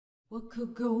What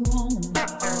could go wrong?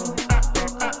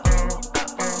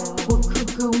 What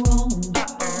could go wrong?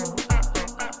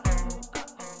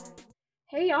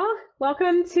 Hey y'all,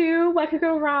 welcome to What Could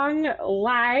Go Wrong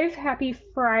Live. Happy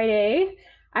Friday.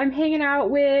 I'm hanging out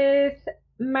with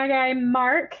my guy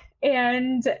Mark,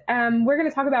 and we're going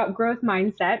to talk about growth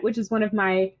mindset, which is one of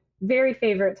my very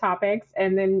favorite topics,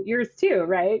 and then yours too,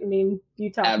 right? I mean,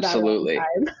 you talk about it all the Absolutely.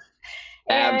 time.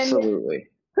 And Absolutely.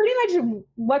 pretty much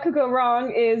what could go wrong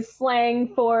is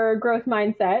slang for growth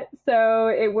mindset. So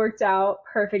it worked out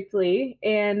perfectly.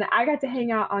 And I got to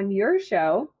hang out on your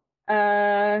show.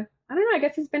 I don't know, I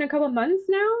guess it's been a couple months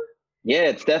now. Yeah,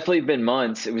 it's definitely been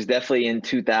months. It was definitely in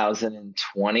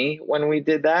 2020 when we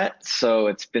did that. So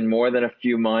it's been more than a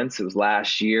few months. It was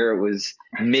last year. It was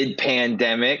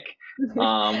mid-pandemic,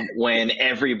 when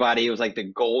everybody, it was like the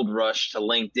gold rush to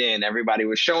LinkedIn. Everybody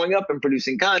was showing up and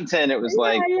producing content. It was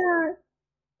like, Yeah.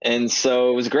 and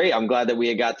so it was great. I'm glad that we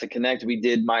had got to connect. We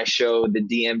did my show, the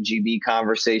DMGB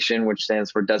Conversation, which stands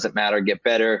for Doesn't Matter, Get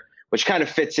Better, which kind of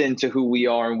fits into who we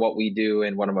are and what we do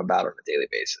and what I'm about on a daily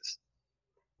basis.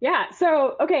 Yeah.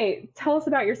 So, okay, tell us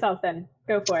about yourself then.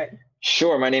 Go for it.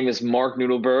 Sure. My name is Mark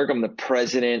Noodleberg. I'm the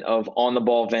president of On the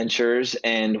Ball Ventures,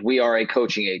 and we are a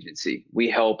coaching agency. We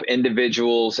help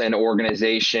individuals and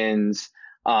organizations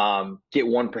get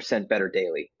 1% better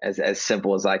daily, as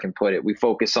simple as I can put it. We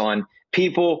focus on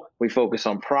people, we focus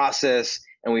on process,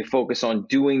 and we focus on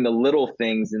doing the little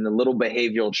things and the little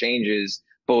behavioral changes,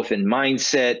 both in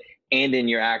mindset and in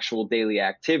your actual daily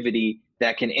activity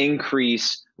that can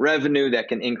increase revenue, that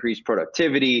can increase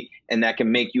productivity, and that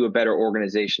can make you a better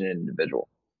organization and individual.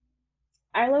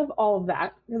 I love all of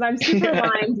that because I'm super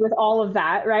aligned with all of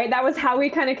that, right? That was how we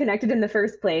kind of connected in the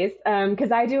first place.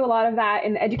 Because I do a lot of that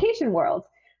in the education world.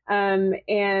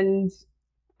 And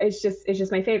it's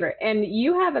just my favorite. And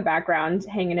you have a background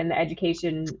hanging in the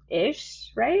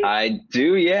education-ish, right? I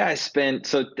do, yeah.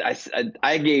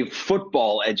 I gave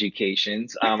football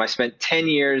educations. I spent 10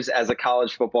 years as a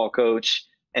college football coach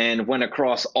and went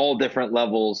across all different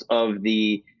levels of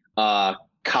the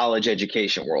college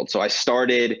education world. So I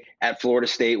started at Florida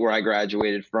State, where I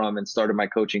graduated from, and started my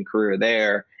coaching career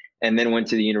there, and then went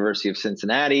to the University of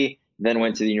Cincinnati, then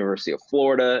went to the University of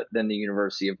Florida, then the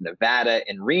University of Nevada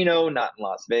in Reno, not in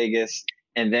Las Vegas,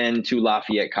 and then to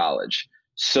Lafayette College.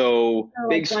 So Or like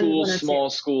big one schools, or two. small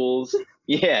schools.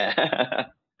 Yeah.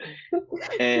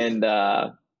 And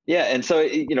yeah, and so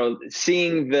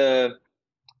seeing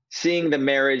the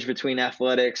marriage between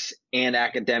athletics and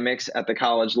academics at the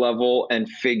college level, and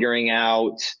figuring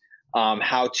out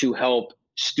how to help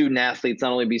student athletes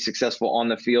not only be successful on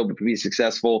the field, but be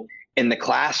successful in the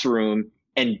classroom,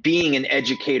 and being an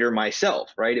educator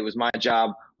myself, right? It was my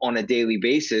job on a daily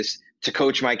basis to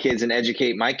coach my kids and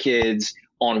educate my kids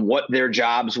on what their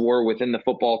jobs were within the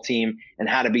football team and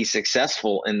how to be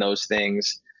successful in those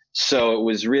things. So it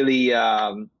was really,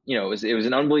 it was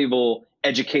an unbelievable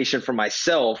education for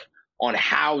myself on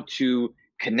how to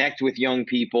connect with young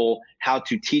people, how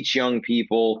to teach young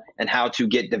people, and how to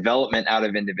get development out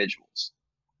of individuals.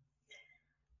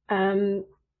 Um,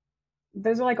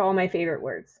 those are like all my favorite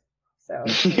words. So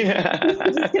just Yeah.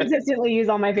 consistently use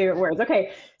all my favorite words.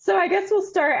 Okay, so I guess we'll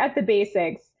start at the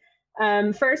basics.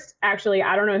 First, actually,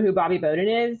 I don't know who Bobby Bowden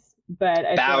is, but I feel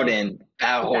like Bowden.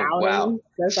 Oh, wow. Bowden.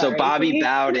 So So sorry. Can Bobby you?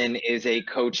 Bowden is a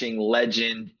coaching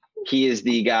legend. He is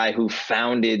the guy who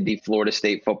founded the Florida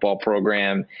State football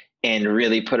program and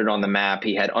really put it on the map.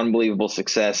 He had unbelievable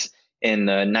success in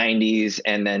the 90s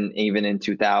and then even in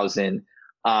 2000,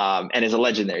 and is a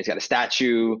legend there. He's got a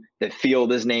statue. The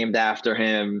field is named after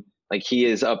him. Like, he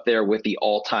is up there with the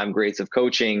all-time greats of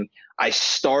coaching. I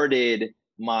started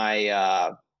my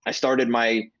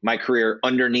career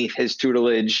underneath his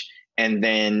tutelage, and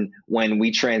then when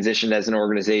we transitioned as an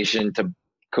organization to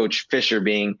Coach Fisher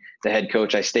being the head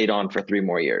coach, I stayed on for 3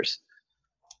 more years.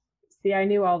 See, I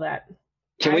knew all that.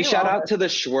 Can I we knew shout all out this. to the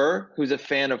Schwer, who's a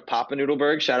fan of Papa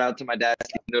Noodleberg? Shout out to my dad,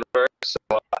 Steve Noodleberg. So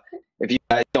if you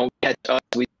guys don't catch us,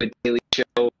 we do a daily show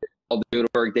called the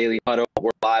Noodleberg Daily Huddle.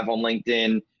 We're live on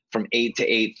LinkedIn from 8 to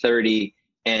 8:30.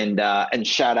 And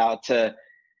shout out to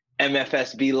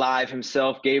MFSB Live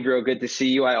himself, Gabriel. Good to see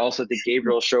you. I also did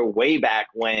Gabriel's show way back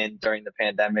when, during the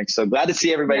pandemic. So glad to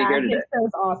see everybody Yeah, here today. his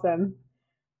show's awesome.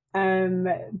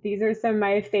 These are some of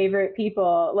my favorite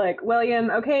people. Look, William,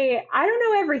 okay, I don't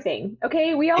know everything.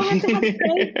 Okay, we all have to have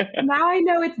strengths. Now I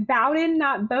know it's Bowden,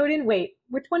 not Bowden. Wait,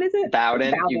 which one is it? It's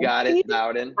Bowden, you Bowden. got See, it.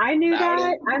 Bowden. I knew that.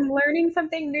 Bowden. I'm learning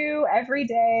something new every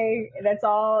day. That's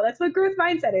all. That's what growth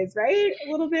mindset is, right?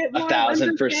 A little bit A more,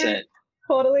 thousand 1%. percent.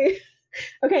 Totally.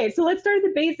 Okay, so let's start at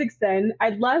the basics then.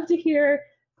 I'd love to hear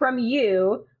from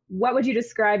you. What would you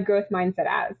describe growth mindset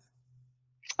as?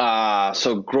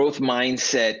 So growth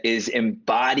mindset is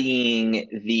embodying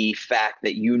the fact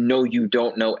that you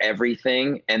don't know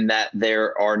everything, and that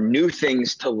there are new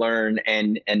things to learn,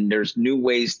 and there's new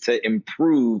ways to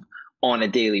improve on a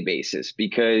daily basis.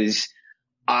 Because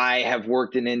I have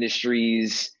worked in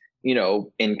industries,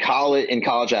 in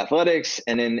college athletics,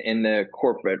 and in the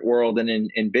corporate world, and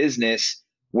in business,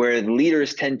 where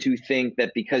leaders tend to think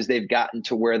that because they've gotten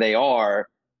to where they are,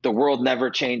 the world never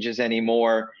changes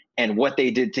anymore. And what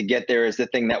they did to get there is the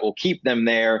thing that will keep them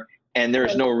there. And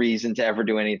there's no reason to ever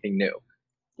do anything new.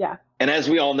 Yeah. And as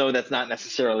we all know, that's not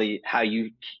necessarily how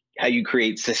you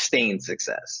create sustained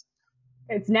success.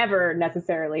 It's never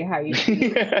necessarily how you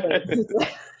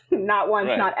not once,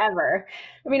 Right. not ever.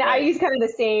 I mean, I Right. use kind of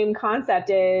the same concept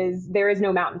is there is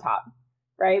no mountaintop,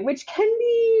 right? Which can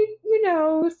be,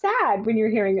 sad when you're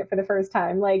hearing it for the first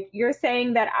time. Like you're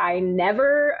saying that I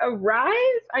never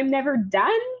arrive, I'm never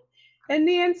done. And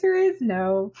the answer is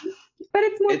no. But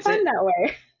it's more fun that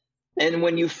way. And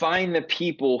when you find the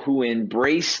people who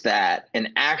embrace that, and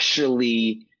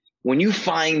actually, when you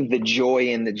find the joy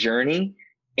in the journey,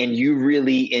 and you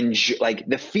really enjoy, like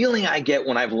the feeling I get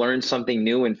when I've learned something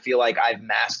new and feel like I've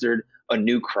mastered a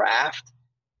new craft,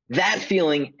 that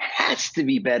feeling has to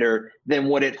be better than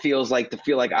what it feels like to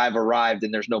feel like I've arrived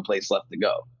and there's no place left to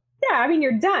go. Yeah, I mean,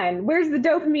 you're done. Where's the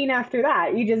dopamine after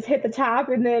that? You just hit the top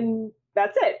and then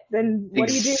that's it. Then what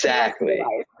do you do for the rest of your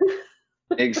life?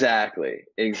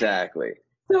 Exactly.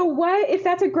 So what if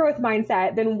that's a growth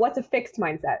mindset, then what's a fixed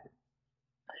mindset?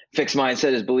 Fixed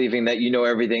mindset is believing that you know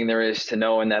everything there is to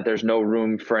know, and that there's no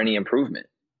room for any improvement.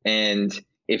 And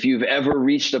if you've ever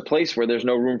reached a place where there's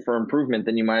no room for improvement,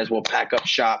 then you might as well pack up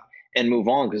shop and move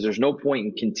on, because there's no point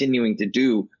in continuing to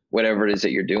do whatever it is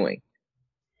that you're doing.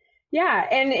 Yeah,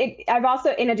 and I've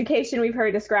also in education we've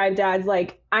heard described as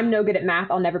like I'm no good at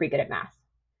math, I'll never be good at math.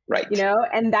 Right.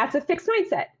 And that's a fixed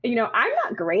mindset. I'm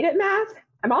not great at math.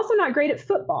 I'm also not great at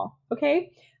football.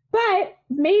 Okay. But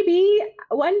maybe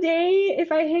one day if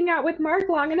I hang out with Mark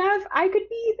long enough, I could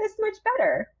be this much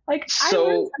better. Like I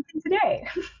learned something today.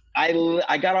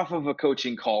 I got off of a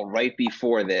coaching call right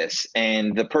before this,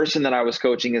 and the person that I was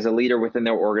coaching is a leader within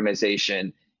their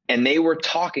organization. And they were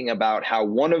talking about how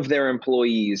one of their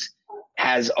employees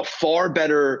has a far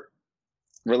better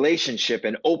relationship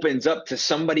and opens up to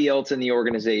somebody else in the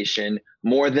organization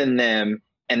more than them.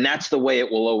 And that's the way it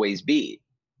will always be.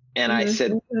 And I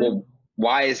said, well,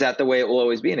 why is that the way it will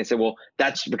always be? And they said, well,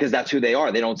 that's because that's who they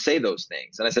are. They don't say those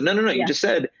things. And I said, no. You just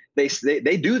said they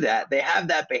do that. They have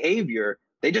that behavior.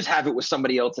 They just have it with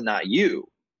somebody else and not you.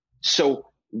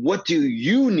 So what do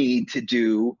you need to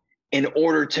do in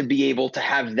order to be able to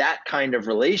have that kind of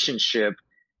relationship?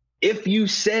 If you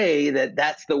say that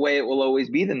that's the way it will always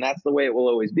be, then that's the way it will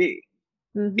always be.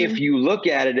 Mm-hmm. If you look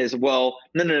at it as, well,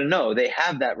 no, they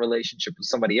have that relationship with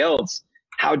somebody else.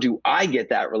 How do I get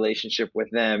that relationship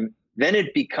with them? Then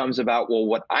it becomes about, well,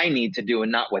 what I need to do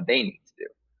and not what they need to do.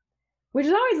 Which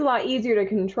is always a lot easier to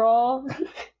control.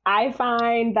 I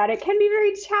find that it can be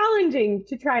very challenging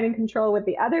to try and control what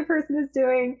the other person is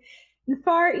doing, and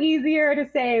far easier to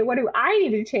say, what do I need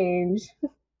to change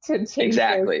to change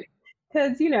Exactly.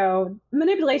 Because,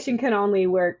 manipulation can only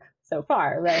work so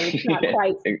far, right? It's not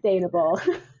quite sustainable.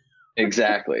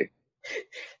 Exactly.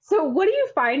 So what do you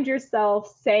find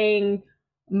yourself saying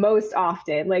most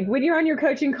often? Like when you're on your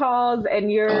coaching calls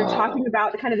and you're talking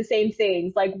about kind of the same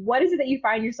things, like what is it that you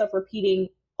find yourself repeating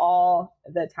all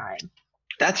the time?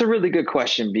 That's a really good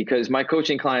question, because my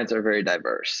coaching clients are very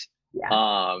diverse.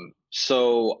 Yeah.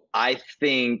 So I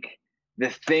think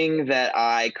the thing that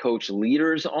I coach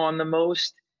leaders on the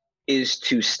most is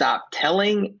to stop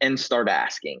telling and start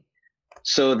asking.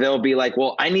 So they'll be like,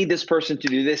 well, I need this person to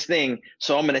do this thing,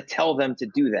 so I'm going to tell them to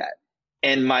do that.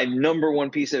 And my number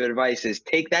one piece of advice is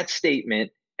take that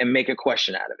statement and make a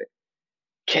question out of it.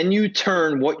 Can you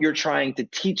turn what you're trying to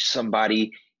teach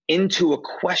somebody into a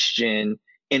question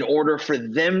in order for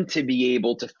them to be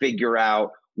able to figure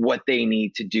out what they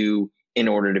need to do in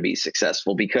order to be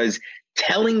successful? Because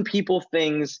telling people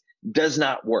things does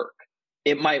not work.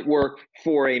 It might work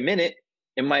for a minute.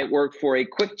 It might work for a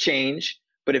quick change.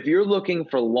 But if you're looking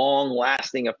for long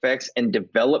lasting effects and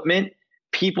development,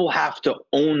 people have to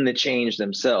own the change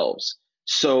themselves.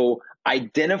 So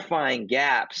identifying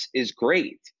gaps is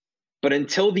great. But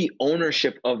until the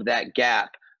ownership of that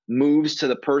gap moves to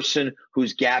the person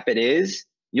whose gap it is,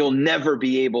 you'll never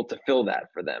be able to fill that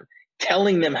for them.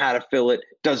 Telling them how to fill it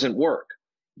doesn't work.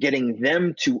 Getting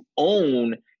them to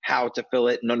own how to fill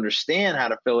it and understand how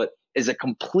to fill it is a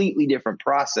completely different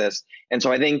process. And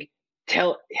so I think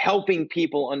helping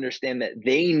people understand that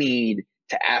they need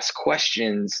to ask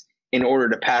questions in order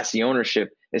to pass the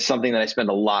ownership, is something that I spend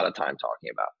a lot of time talking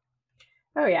about.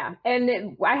 Oh yeah.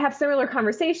 I have similar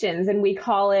conversations and we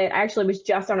call it, I actually was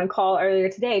just on a call earlier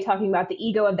today talking about the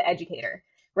ego of the educator,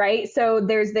 right? So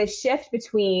there's this shift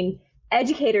between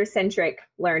educator centric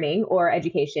learning or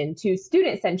education to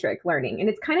student centric learning. And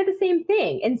it's kind of the same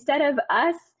thing. Instead of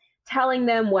us telling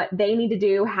them what they need to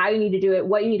do, how you need to do it,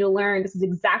 what you need to learn, this is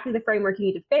exactly the framework you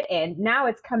need to fit in. Now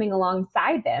it's coming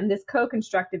alongside them, this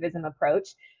co-constructivism approach,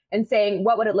 and saying,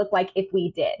 what would it look like if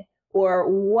we did? Or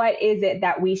what is it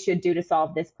that we should do to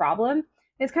solve this problem?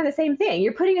 It's kind of the same thing.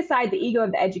 You're putting aside the ego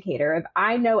of the educator of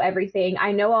I know everything,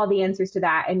 I know all the answers to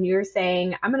that. And you're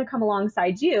saying, I'm going to come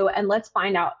alongside you and let's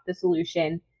find out the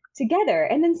solution together.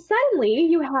 And then suddenly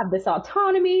you have this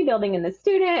autonomy building in the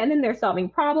student, and then they're solving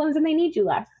problems and they need you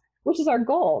less, which is our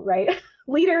goal, right?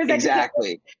 Leaders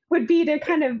Exactly. would be to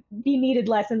kind of be needed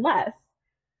less and less.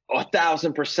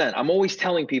 1,000%. I'm always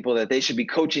telling people that they should be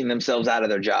coaching themselves out of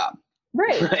their job.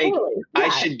 Right. Like, totally. I Yeah.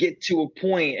 should get to a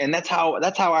point, and that's how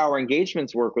our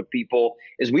engagements work with people.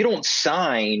 Is we don't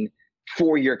sign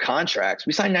 4-year contracts;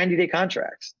 we sign 90-day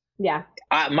contracts. Yeah.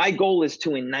 My goal is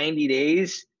to, in 90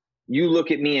 days, you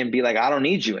look at me and be like, I don't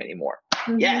need you anymore.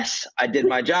 Mhm. Yes, I did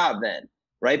my job then,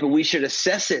 right? But we should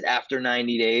assess it after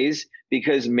 90 days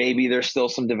because maybe there's still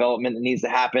some development that needs to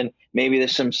happen. Maybe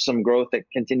there's some growth that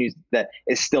continues that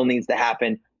it still needs to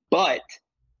happen. But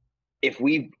if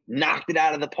we've knocked it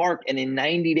out of the park and in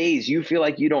 90 days you feel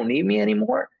like you don't need me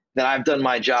anymore, then I've done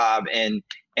my job and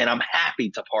I'm happy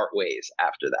to part ways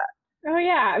after that. Oh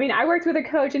yeah. I mean, I worked with a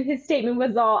coach and his statement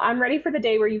was all, I'm ready for the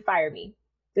day where you fire me.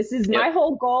 This is my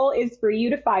whole goal is for you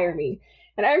to fire me.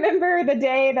 And I remember the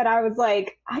day that I was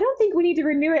like, I don't think we need to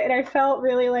renew it. And I felt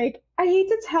really like, I hate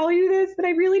to tell you this, but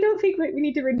I really don't think we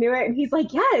need to renew it. And he's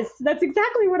like, yes, that's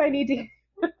exactly what I need to.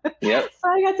 Yep. So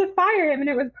I got to fire him and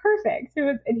it was perfect.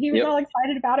 And he was all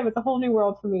excited about it. It was a whole new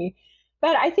world for me.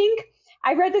 But I think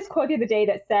I read this quote the other day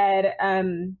that said,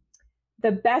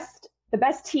 the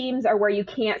best teams are where you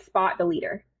can't spot the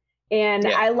leader. And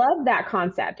I love that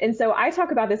concept. And so I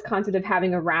talk about this concept of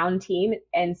having a round team.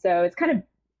 And so it's kind of,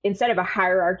 instead of a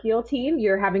hierarchical team,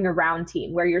 you're having a round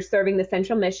team where you're serving the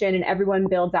central mission and everyone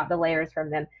builds out the layers from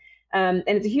them. And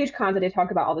it's a huge concept I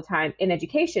talk about all the time in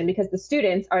education because the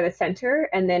students are the center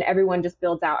and then everyone just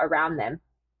builds out around them.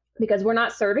 Because we're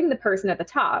not serving the person at the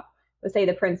top, let's say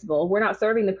the principal, we're not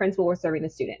serving the principal, we're serving the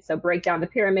student. So break down the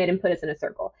pyramid and put us in a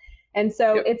circle. And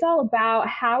so it's all about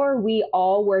how are we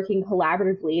all working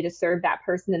collaboratively to serve that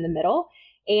person in the middle.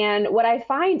 And what I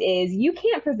find is you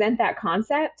can't present that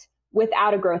concept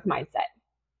without a growth mindset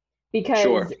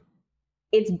because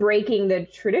it's breaking the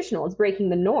traditional, it's breaking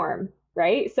the norm.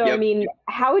 Right. So, I mean,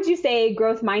 how would you say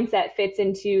growth mindset fits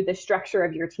into the structure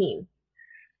of your team?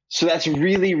 So that's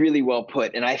really, really well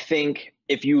put. And I think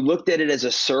if you looked at it as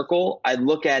a circle, I'd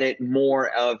look at it more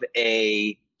of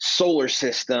a solar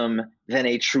system than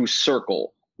a true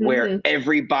circle where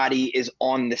everybody is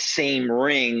on the same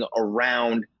ring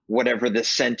around whatever the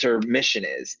center mission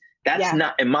is. That's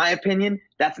not, in my opinion,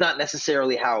 that's not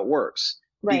necessarily how it works.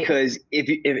 Right. Because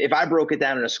if I broke it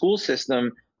down in a school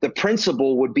system, the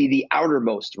principal would be the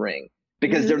outermost ring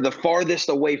because they're the farthest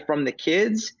away from the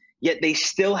kids, yet they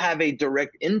still have a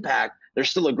direct impact. There's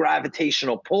still a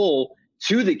gravitational pull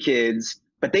to the kids,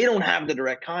 but they don't have the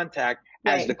direct contact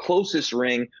as the closest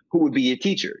ring, who would be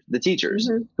the teachers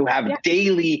who have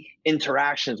daily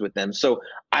interactions with them. So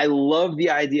I love the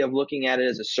idea of looking at it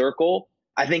as a circle.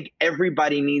 I think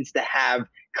everybody needs to have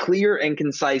clear and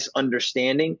concise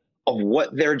understanding of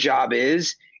what their job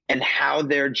is and how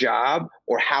their job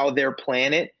or how their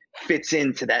planet fits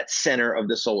into that center of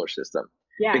the solar system.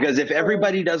 Yeah. Because if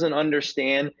everybody doesn't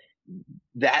understand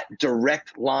that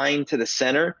direct line to the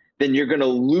center, then you're going to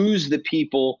lose the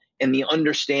people and the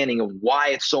understanding of why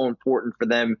it's so important for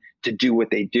them to do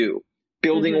what they do.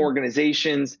 Building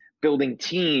organizations, building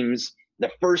teams,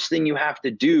 the first thing you have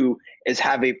to do is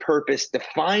have a purpose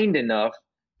defined enough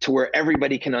to where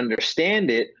everybody can understand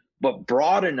it, but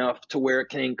broad enough to where it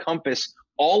can encompass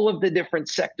all of the different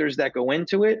sectors that go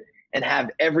into it and have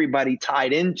everybody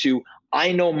tied into,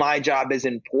 I know my job is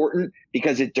important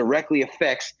because it directly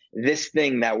affects this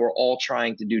thing that we're all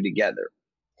trying to do together.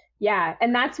 Yeah.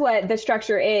 And that's what the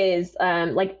structure is.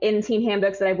 Like in team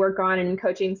handbooks that I work on and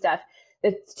coaching stuff,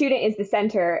 the student is the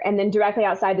center, and then directly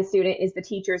outside the student is the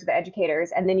teachers, the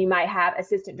educators, and then you might have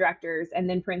assistant directors and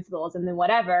then principals and then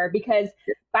whatever, because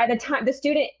by the time the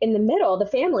student in the middle, the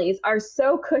families are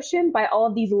so cushioned by all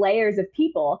of these layers of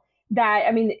people that,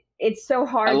 I mean, it's so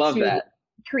hard to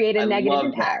create a negative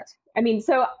impact. I mean,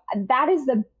 so that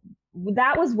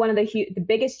was one of the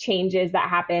biggest changes that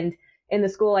happened in the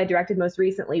school I directed most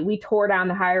recently, we tore down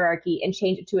the hierarchy and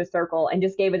changed it to a circle and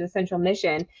just gave it a central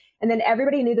mission. And then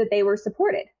everybody knew that they were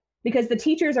supported because the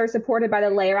teachers are supported by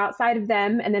the layer outside of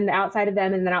them, and then the outside of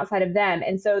them, and then outside of them.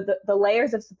 And so the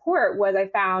layers of support was, I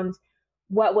found,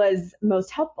 what was most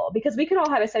helpful, because we could all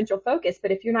have a central focus,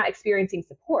 but if you're not experiencing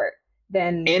support,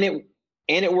 then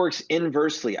and it works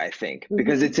inversely, I think,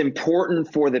 because it's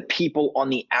important for the people on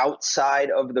the outside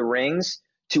of the rings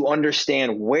to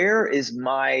understand, where is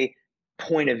my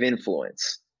point of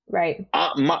influence? right.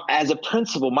 As a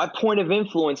principal, my point of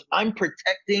influence, I'm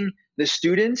protecting the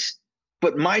students,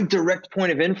 but my direct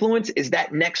point of influence is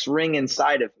that next ring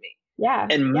inside of me. Yeah.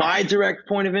 And my direct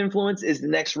point of influence is the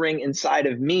next ring inside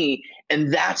of me.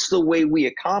 And that's the way we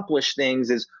accomplish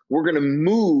things, is we're going to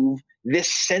move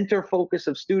this center focus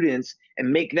of students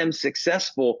and make them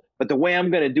successful. But the way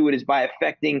I'm going to do it is by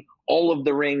affecting all of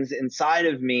the rings inside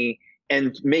of me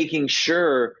and making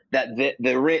sure that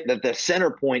the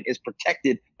center point is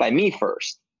protected by me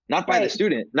first, not by the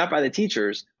student, not by the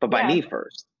teachers, but by me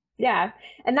first. Yeah.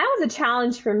 And that was a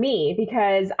challenge for me,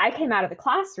 because I came out of the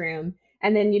classroom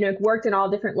and then, worked in all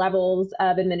different levels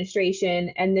of administration.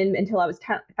 And then until I was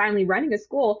finally running a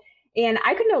school, and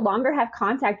I could no longer have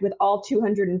contact with all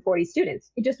 240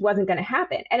 students. It just wasn't going to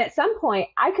happen. And at some point,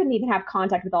 I couldn't even have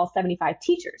contact with all 75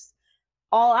 teachers.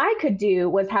 All I could do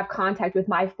was have contact with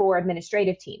my 4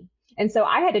 administrative team. And so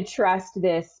I had to trust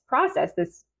this process,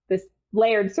 this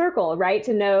layered circle, right?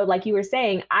 To know, like you were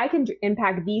saying, I can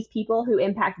impact these people who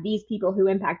impact these people who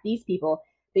impact these people,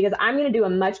 because I'm going to do a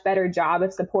much better job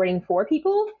of supporting 4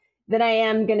 people than I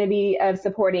am going to be of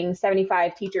supporting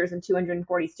 75 teachers and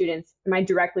 240 students. Am I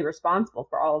directly responsible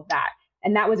for all of that?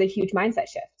 And that was a huge mindset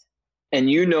shift. And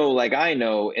like I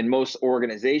know, in most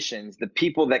organizations, the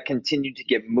people that continue to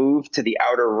get moved to the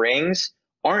outer rings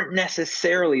aren't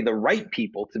necessarily the right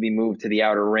people to be moved to the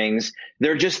outer rings.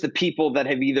 They're just the people that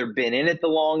have either been in it the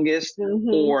longest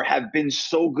or have been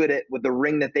so good at with the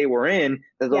ring that they were in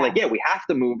that they're like, we have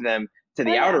to move them to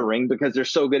the outer ring because they're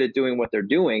so good at doing what they're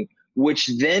doing, which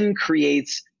then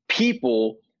creates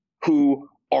people who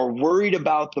are worried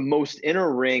about the most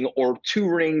inner ring or 2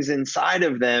 rings inside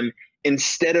of them,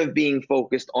 instead of being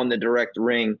focused on the direct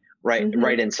ring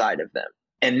right inside of them.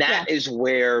 And that is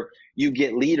where you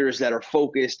get leaders that are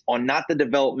focused on not the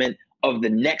development of the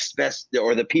next best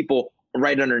or the people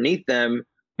right underneath them,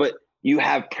 but you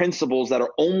have principals that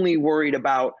are only worried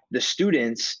about the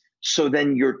students. So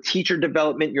then your teacher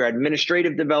development, your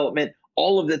administrative development,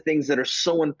 all of the things that are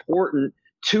so important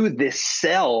to this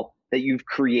cell that you've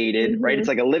created, right? It's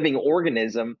like a living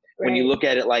organism. When you look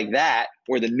at it like that,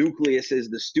 where the nucleus is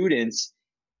the students,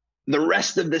 the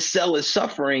rest of the cell is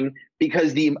suffering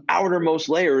because the outermost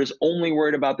layer is only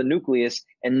worried about the nucleus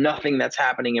and nothing that's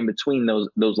happening in between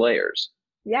those layers.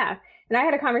 Yeah. And I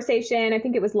had a conversation, I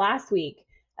think it was last week,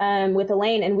 with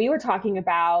Elaine, and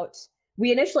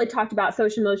we initially talked about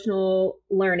social emotional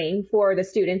learning for the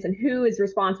students and who is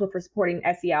responsible for supporting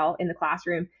SEL in the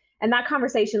classroom. And that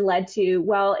conversation led to,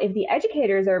 well, if the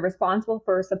educators are responsible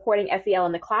for supporting SEL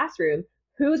in the classroom,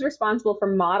 who's responsible for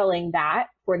modeling that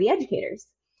for the educators?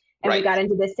 And we got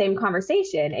into this same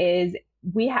conversation, is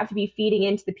we have to be feeding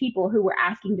into the people who we're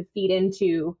asking to feed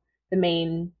into the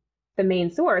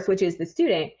main source, which is the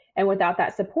student. And without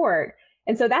that support.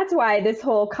 And so that's why this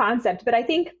whole concept, but I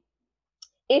think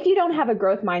if you don't have a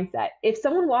growth mindset, if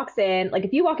someone walks in, like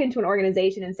if you walk into an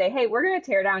organization and say, hey, we're going to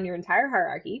tear down your entire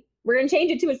hierarchy, we're going to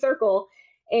change it to a circle,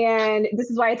 and this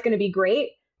is why it's going to be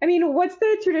great. I mean, what's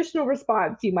the traditional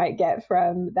response you might get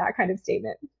from that kind of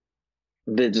statement?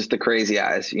 Just the crazy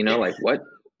eyes, like what?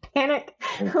 Panic.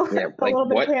 Yeah, a little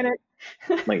bit what? of panic.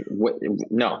 Like what?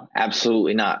 No,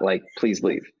 absolutely not. Like, please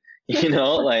leave.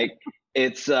 Like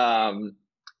it's the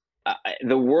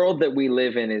world that we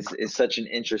live in is such an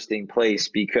interesting place,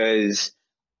 because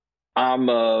I'm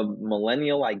a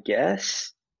millennial, I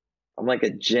guess. I'm like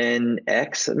a Gen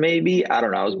X, maybe. I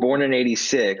don't know. I was born in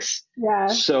 '86. Yeah.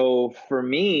 So for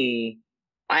me,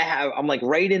 I'm like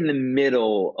right in the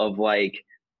middle of like,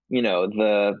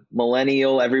 the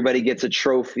millennial, everybody gets a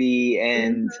trophy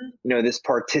and, this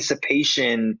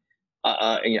participation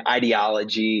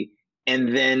ideology.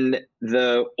 And then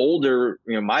the older,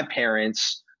 my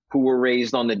parents, who were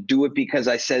raised on the do it because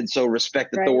I said so,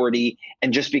 respect authority,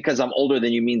 and just because I'm older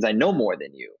than you means I know more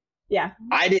than you. Yeah.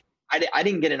 I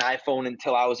didn't get an iPhone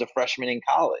until I was a freshman in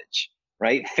college,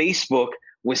 right? Facebook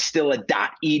was still a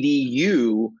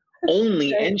 .edu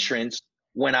only entrance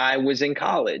when I was in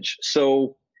college.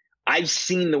 So I've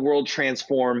seen the world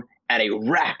transform at a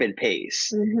rapid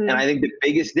pace. And I think the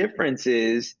biggest difference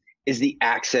is the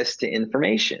access to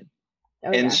information.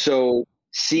 So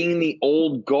seeing the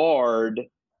old guard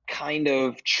kind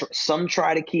of some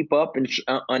try to keep up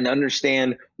and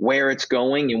understand where it's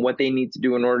going and what they need to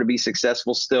do in order to be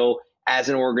successful still as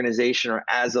an organization or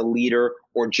as a leader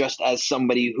or just as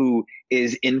somebody who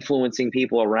is influencing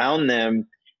people around them,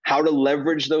 how to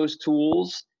leverage those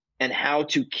tools and how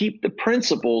to keep the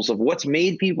principles of what's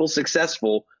made people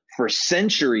successful for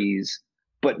centuries,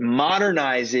 but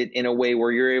modernize it in a way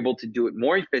where you're able to do it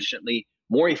more efficiently,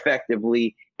 more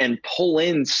effectively, and pull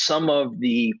in some of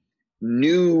the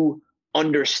new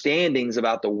understandings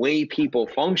about the way people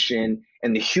function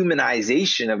and the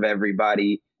humanization of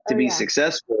everybody to be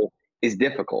successful is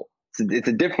difficult. It's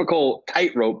a difficult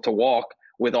tightrope to walk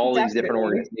with all these different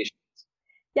organizations.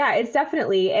 Yeah, it's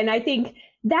definitely. And I think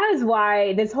that is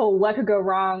why this whole what could go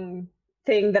wrong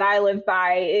thing that I live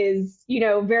by is,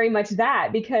 very much that,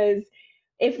 because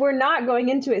if we're not going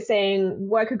into it saying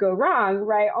what could go wrong,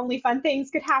 right? Only fun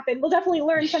things could happen. We'll definitely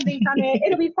learn something from it.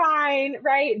 It'll be fine,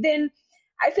 right? Then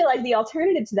I feel like the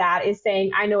alternative to that is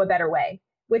saying, I know a better way,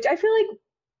 which I feel like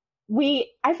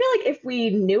if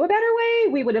we knew a better way,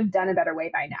 we would have done a better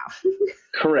way by now.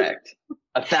 Correct.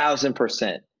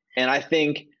 1,000%. And I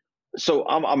think, so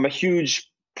I'm a huge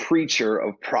preacher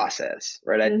of process,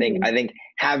 right? I think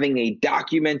having a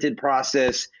documented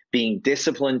process, being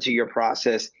disciplined to your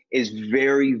process is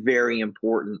very, very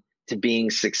important to being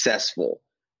successful.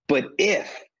 But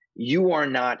if you are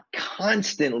not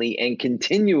constantly and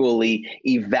continually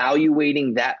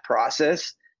evaluating that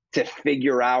process to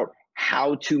figure out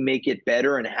how to make it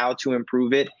better and how to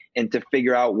improve it and to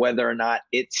figure out whether or not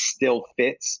it still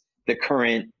fits the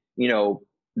current,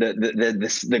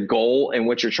 the goal in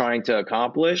which you're trying to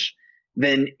accomplish,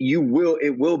 then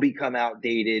it will become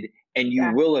outdated and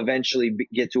you will eventually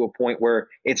get to a point where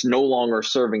it's no longer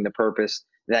serving the purpose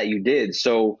that you did.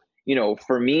 So,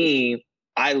 for me,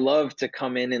 I love to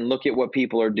come in and look at what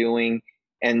people are doing.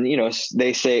 And,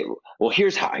 they say, well,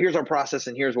 here's our process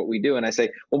and here's what we do. And I say,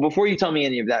 well, before you tell me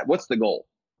any of that, what's the goal?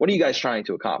 What are you guys trying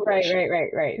to accomplish?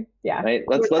 Right. Yeah. Right.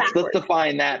 Let's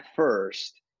define that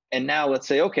first. And now let's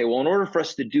say, okay, well, in order for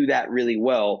us to do that really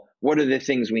well, what are the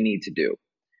things we need to do?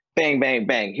 Bang, bang,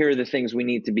 bang. Here are the things we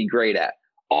need to be great at.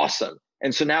 Awesome.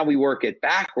 And so now we work it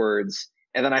backwards.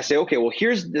 And then I say, okay, well,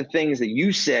 here's the things that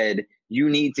you said you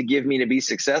need to give me to be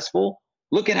successful.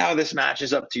 Look at how this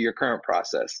matches up to your current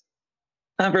process.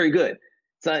 Not very good.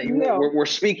 It's not, we're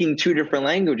speaking two different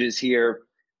languages here.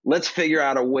 Let's figure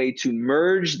out a way to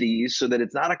merge these so that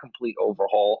it's not a complete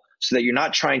overhaul, so that you're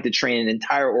not trying to train an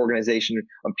entire organization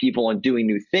of people on doing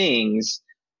new things,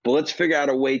 but let's figure out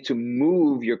a way to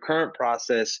move your current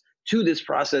process to this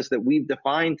process that we've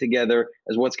defined together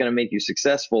as what's going to make you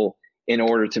successful in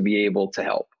order to be able to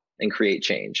help and create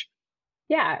change.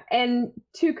 Yeah. And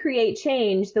to create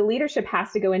change, the leadership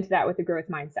has to go into that with a growth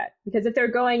mindset, because if they're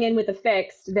going in with a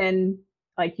fixed, then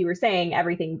like you were saying,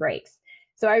 everything breaks.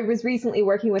 So I was recently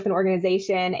working with an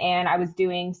organization and I was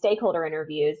doing stakeholder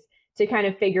interviews to kind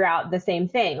of figure out the same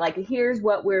thing. Like, here's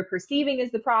what we're perceiving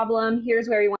as the problem. Here's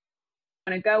where we want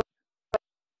to go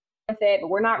with it, but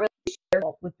we're not really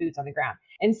sure with boots on the ground.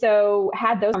 And so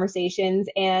had those conversations,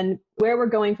 and where we're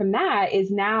going from that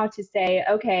is now to say,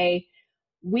 okay,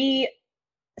 we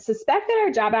suspect that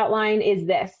our job outline is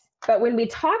this, but when we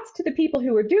talked to the people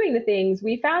who were doing the things,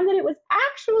 we found that it was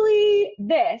actually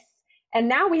this. And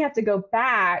now we have to go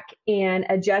back and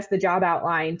adjust the job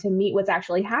outline to meet what's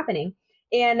actually happening.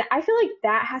 And I feel like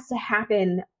that has to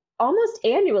happen almost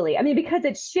annually. I mean, because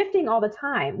it's shifting all the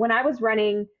time. When I was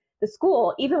running the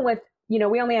school, even with, we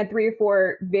only had 3 or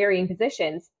 4 varying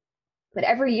positions, but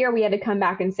every year we had to come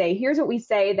back and say, here's what we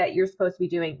say that you're supposed to be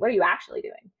doing. What are you actually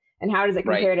doing? And how does it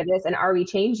compare to this? And are we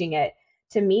changing it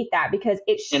to meet that? Because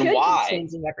it should be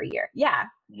changing every year. Yeah.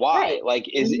 Why? Right. Like,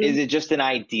 is it just an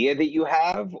idea that you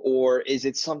have, or is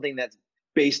it something that's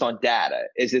based on data?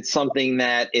 Is it something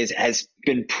that has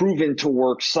been proven to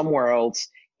work somewhere else,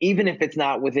 even if it's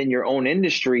not within your own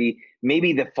industry?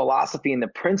 Maybe the philosophy and the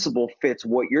principle fits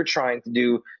what you're trying to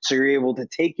do, so you're able to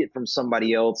take it from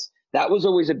somebody else. That was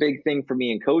always a big thing for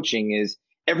me in coaching, is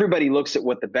everybody looks at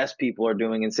what the best people are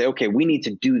doing and say, okay, we need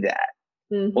to do that.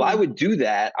 Well, I would do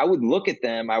that. I would look at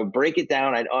them. I would break it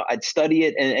down. I'd study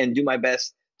it and do my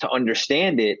best to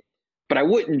understand it. But I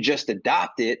wouldn't just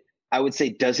adopt it. I would say,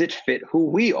 does it fit who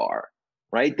we are?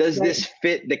 Right? Does this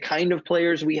fit the kind of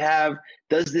players we have?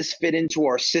 Does this fit into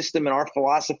our system and our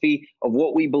philosophy of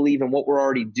what we believe and what we're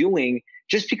already doing?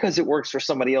 Just because it works for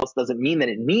somebody else doesn't mean that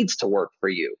it needs to work for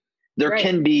you. There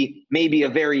can be maybe a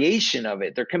variation of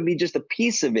it. There can be just a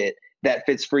piece of it that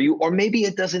fits for you, or maybe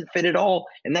it doesn't fit at all.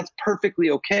 And that's perfectly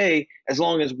okay, as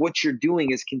long as what you're doing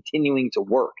is continuing to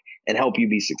work and help you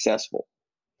be successful.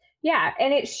 Yeah,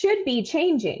 and it should be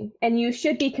changing, and you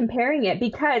should be comparing it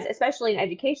because, especially in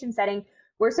education setting,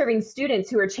 we're serving students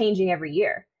who are changing every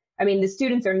year. I mean, the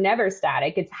students are never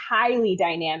static. It's highly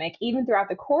dynamic, even throughout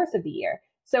the course of the year.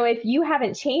 So if you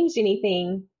haven't changed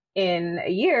anything in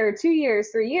a year, 2 years,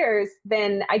 3 years,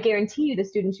 then I guarantee you the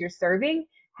students you're serving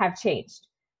have changed.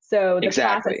 So the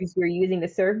Exactly. processes you're using to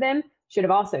serve them should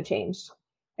have also changed.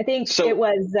 I think it So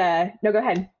was, no, go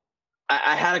ahead.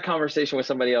 I had a conversation with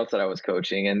somebody else that I was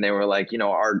coaching, and they were like,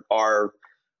 our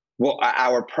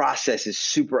process is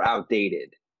super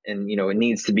outdated, and it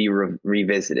needs to be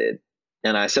revisited.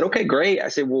 And I said, okay, great. I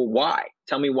said, well, why?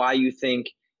 Tell me why you think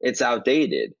it's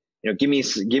outdated. Give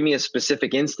me a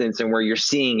specific instance and where you're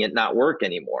seeing it not work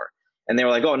anymore. And they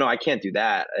were like, oh no, I can't do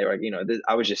that. They were like,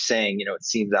 I was just saying, it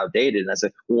seems outdated. And I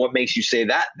said, well, what makes you say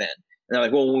that then? And they're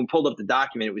like, well, when we pulled up the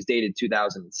document, it was dated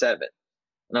 2007.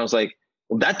 And I was like,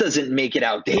 well, that doesn't make it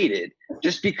outdated.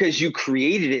 Just because you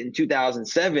created it in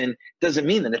 2007 doesn't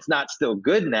mean that it's not still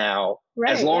good now,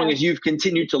 as Right, long yeah. as you've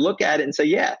continued to look at it and say,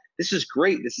 yeah, this is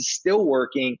great. This is still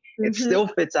working. It Hmm. still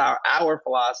fits our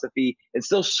philosophy. It's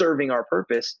still serving our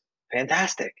purpose.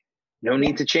 Fantastic. No Yeah,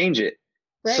 need to change it.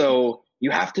 right. So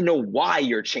you have to know why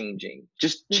you're changing.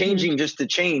 Just Hmm. changing just to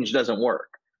change doesn't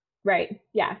work. Right.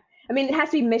 Yeah. I mean, it has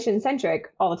to be mission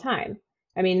centric all the time.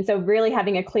 I mean, so really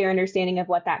having a clear understanding of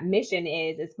what that mission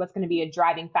is what's going to be a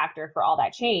driving factor for all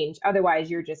that change.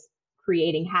 Otherwise, you're just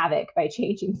creating havoc by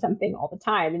changing something all the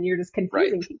time and you're just Right.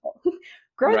 confusing people.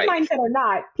 Growth Right. mindset or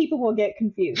not, people will get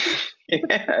confused.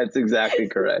 Yeah, that's exactly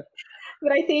correct.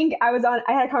 But I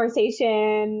had a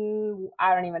conversation,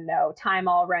 I don't even know, time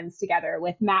all runs together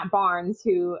with Matt Barnes,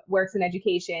 who works in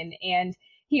education. And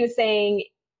he was saying,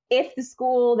 if the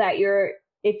school that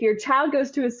if your child goes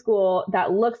to a school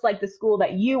that looks like the school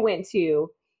that you went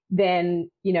to, then,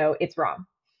 it's wrong.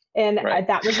 And Right.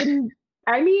 that was,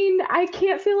 I mean, I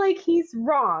can't feel like he's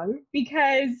wrong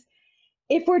because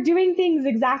if we're doing things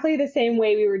exactly the same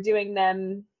way we were doing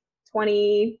them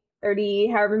 20, 30,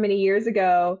 however many years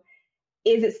ago,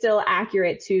 is it still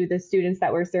accurate to the students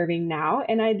that we're serving now?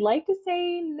 And I'd like to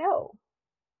say no.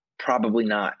 Probably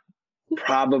not.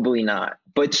 Probably not.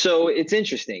 But so it's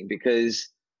interesting because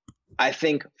I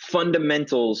think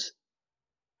fundamentals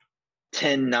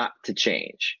tend not to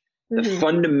change. The Hmm.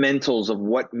 fundamentals of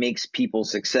what makes people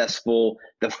successful,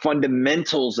 the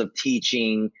fundamentals of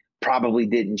teaching probably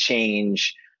didn't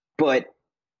change, but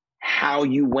how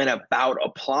you went about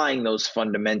applying those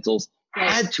fundamentals Right.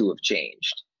 had to have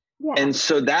changed. Yeah. And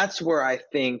so that's where I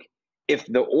think if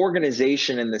the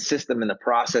organization and the system and the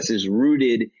process is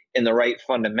rooted in the right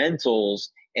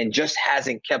fundamentals and just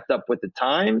hasn't kept up with the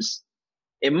times,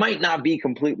 it might not be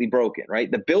completely broken,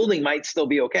 right? The building might still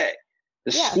be okay.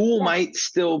 The Yeah. school Yeah. might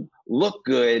still look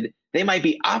good. They might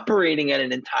be operating at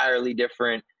an entirely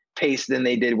different pace than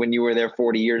they did when you were there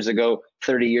 40 years ago,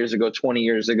 30 years ago, 20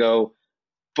 years ago.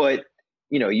 But,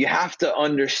 you have to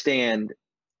understand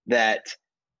that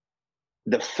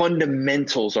the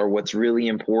fundamentals are what's really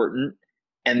important.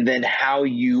 And then how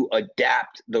you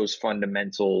adapt those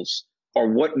fundamentals are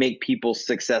what make people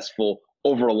successful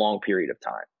over a long period of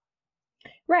time.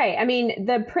 Right. I mean,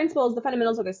 the principles, the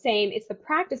fundamentals are the same. It's the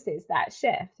practices that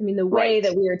shift. I mean, the way Right.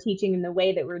 that we are teaching and the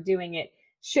way that we're doing it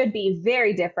should be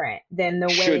very different than the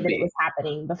way Should that it be. was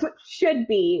happening before. Should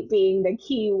be being the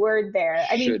key word there.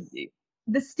 I mean, Should be.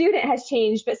 the student has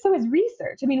changed, but so has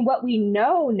research. I mean, what we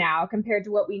know now compared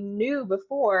to what we knew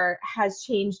before has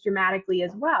changed dramatically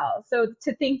as well. So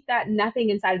to think that nothing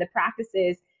inside of the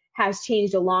practices has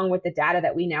changed along with the data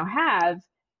that we now have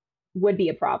would be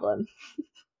a problem.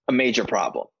 A major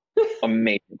problem. A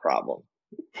major problem.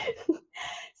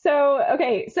 So,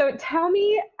 okay, so tell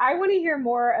me, I want to hear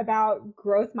more about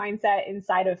growth mindset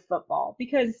inside of football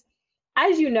because,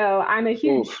 as you know, I'm a Oof.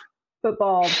 huge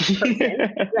football person,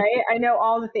 right? I know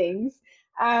all the things.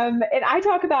 And I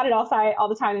talk about it all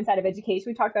the time inside of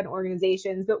education. We talk about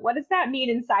organizations, but what does that mean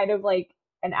inside of like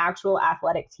an actual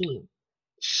athletic team?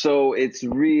 So it's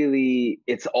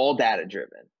all data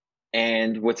driven.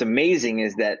 And what's amazing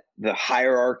is that the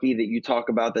hierarchy that you talk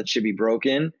about that should be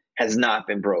broken has not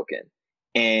been broken.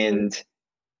 Mm. And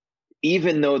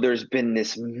even though there's been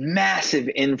this massive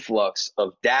influx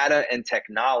of data and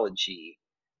technology,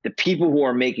 the people who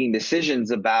are making decisions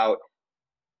about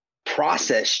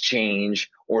process change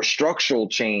or structural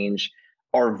change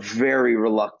are very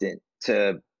reluctant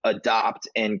to adopt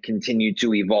and continue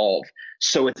to evolve.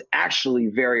 So it's actually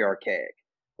very archaic.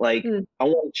 Like, Mm. I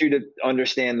want you to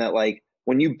understand that, like,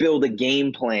 when you build a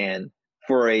game plan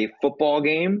for a football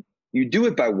game, you do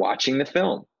it by watching the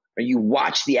film. Or you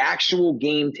watch the actual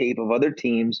game tape of other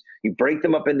teams, you break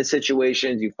them up into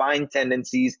situations, you find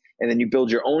tendencies, and then you build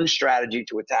your own strategy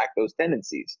to attack those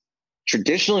tendencies.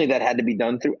 Traditionally, that had to be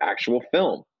done through actual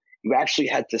film. You actually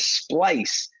had to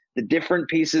splice the different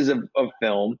pieces of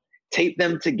film, tape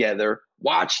them together,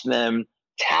 watch them,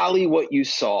 tally what you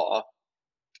saw,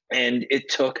 and it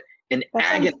took an That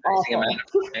sounds agonizing awful. amount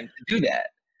of time to do that.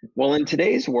 Well, in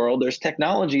today's world, there's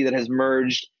technology that has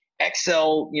merged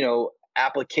Excel,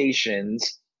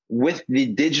 applications with the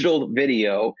digital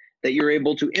video that you're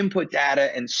able to input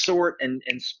data and sort and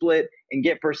split and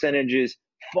get percentages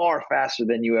far faster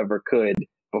than you ever could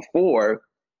before.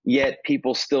 Yet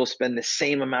people still spend the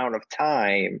same amount of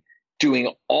time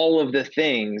doing all of the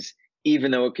things,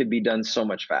 even though it could be done so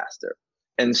much faster.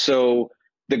 And so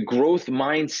the growth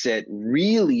mindset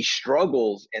really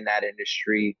struggles in that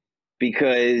industry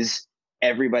because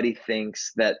everybody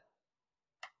thinks that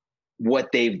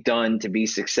what they've done to be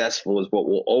successful is what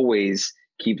will always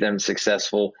keep them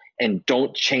successful, and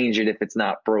don't change it if it's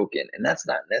not broken. And that's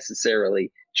not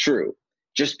necessarily true.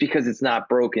 Just because it's not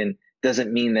broken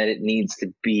doesn't mean that it needs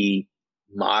to be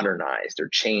modernized or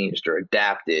changed or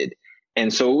adapted.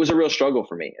 And so it was a real struggle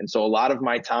for me. And so a lot of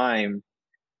my time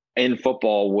in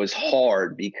football was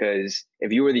hard because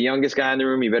if you were the youngest guy in the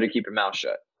room, you better keep your mouth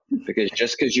shut, because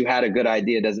just because you had a good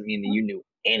idea doesn't mean that you knew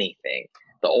anything.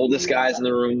 The oldest guys in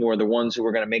the room were the ones who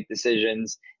were going to make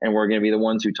decisions and were going to be the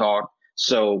ones who talk.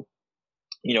 So,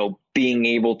 being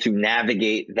able to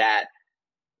navigate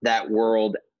that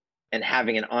world and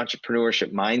having an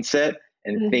entrepreneurship mindset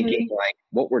and thinking like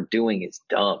what we're doing is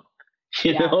dumb.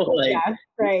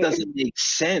 It doesn't make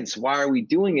sense. Why are we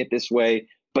doing it this way?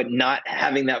 But not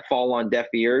having that fall on deaf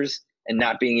ears and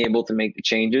not being able to make the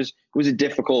changes. It was a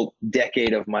difficult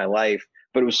decade of my life,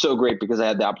 but it was so great because I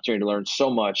had the opportunity to learn so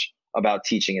much about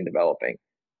teaching and developing.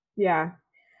 Yeah.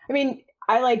 I mean,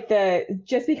 I like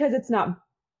just because it's not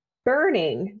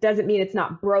burning doesn't mean it's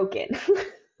not broken.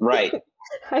 Right.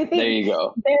 I think there you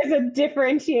go. There's a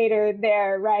differentiator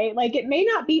there, right? Like it may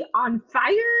not be on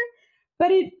fire,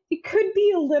 but it could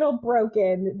be a little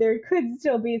broken. There could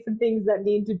still be some things that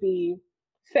need to be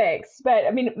fixed. But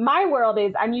I mean, my world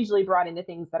is I'm usually brought into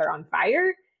things that are on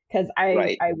fire because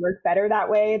I work better that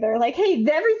way. They're like, hey,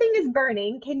 everything is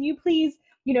burning. Can you please,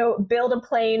 build a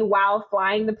plane while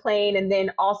flying the plane and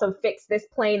then also fix this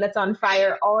plane that's on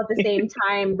fire all at the same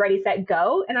time, ready, set,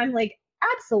 go? And I'm like,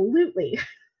 absolutely.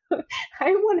 I'm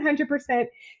 100%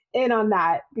 in on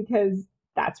that because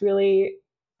that's really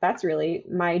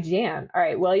my jam. All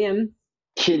right, William.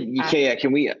 Can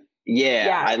we?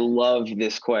 Yeah, I love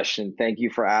this question. Thank you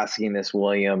for asking this,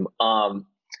 William.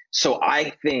 So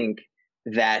I think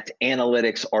that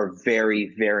analytics are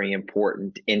very, very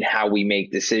important in how we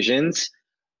make decisions,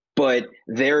 but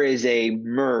there is a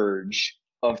merge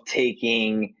of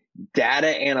taking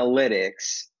data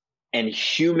analytics and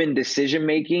human decision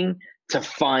making to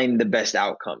find the best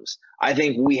outcomes. I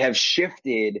think we have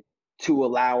shifted to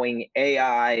allowing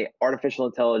AI, artificial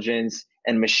intelligence,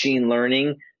 and machine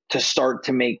learning to start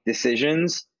to make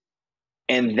decisions,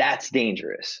 and that's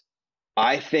dangerous.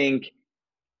 I think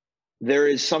there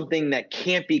is something that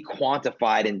can't be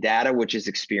quantified in data, which is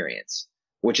experience,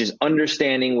 which is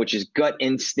understanding, which is gut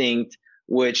instinct,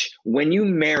 which when you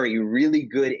marry really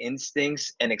good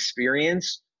instincts and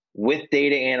experience with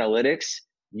data analytics,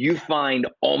 you find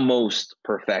almost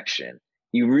perfection.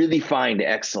 You really find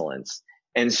excellence.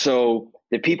 And so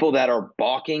the people that are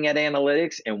balking at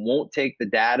analytics and won't take the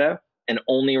data and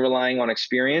only relying on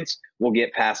experience will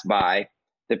get passed by.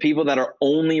 The people that are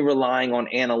only relying on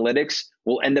analytics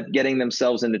will end up getting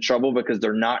themselves into trouble because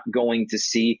they're not going to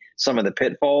see some of the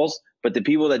pitfalls. But the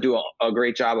people that do a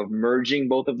great job of merging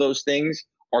both of those things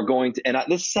are going to, and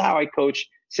this is how I coach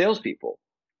salespeople,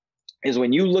 is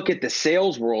when you look at the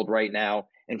sales world right now,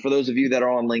 and for those of you that are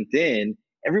on LinkedIn,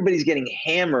 everybody's getting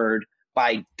hammered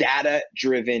by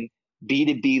data-driven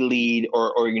B2B lead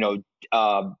or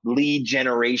lead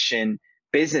generation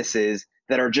businesses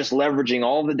that are just leveraging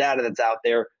all the data that's out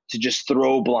there to just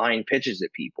throw blind pitches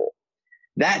at people.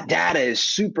 That data is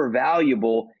super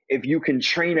valuable if you can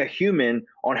train a human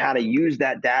on how to use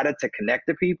that data to connect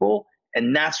to people.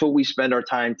 And that's what we spend our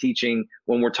time teaching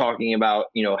when we're talking about,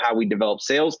 how we develop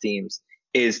sales teams,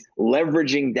 is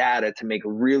leveraging data to make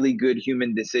really good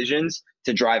human decisions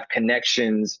to drive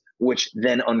connections, which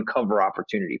then uncover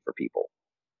opportunity for people.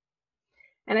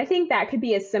 And I think that could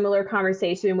be a similar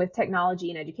conversation with technology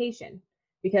and education,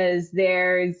 because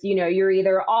there's, you're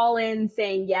either all in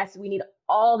saying, yes, we need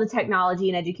all the technology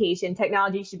in education.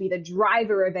 Technology should be the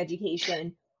driver of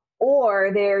education.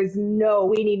 or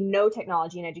we need no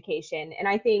technology in education. And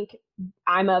I think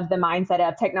I'm of the mindset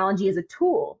of technology is a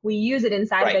tool. We use it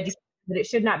inside of Right. education, but it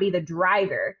should not be the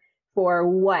driver for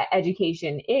what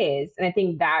education is. And I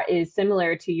think that is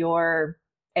similar to your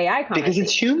AI Because conversation.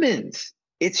 it's humans.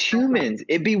 It's humans.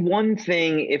 It'd be one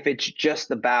thing if it's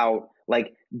just about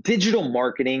like digital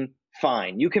marketing,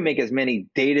 fine. You can make as many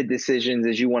data decisions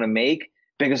as you want to make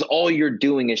because all you're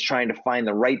doing is trying to find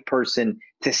the right person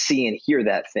to see and hear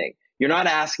that thing. You're not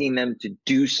asking them to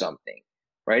do something,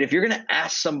 right? If you're going to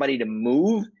ask somebody to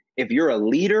move, if you're a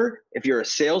leader, if you're a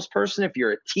salesperson, if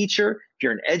you're a teacher, if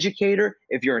you're an educator,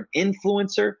 if you're an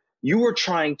influencer, you are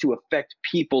trying to affect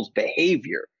people's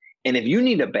behavior. And if you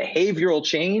need a behavioral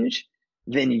change,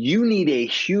 then you need a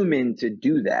human to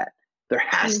do that. There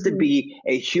has to be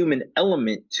a human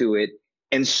element to it.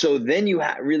 And so then you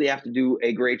really have to do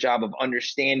a great job of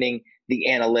understanding the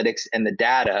analytics and the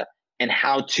data and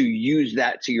how to use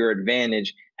that to your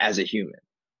advantage as a human.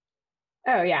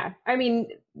 Oh, yeah. I mean,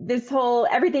 this whole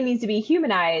everything needs to be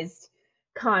humanized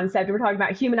concept. We're talking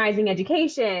about humanizing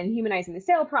education, humanizing the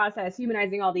sale process,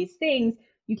 humanizing all these things.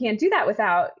 You can't do that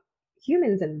without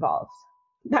humans involved.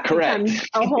 That Correct. becomes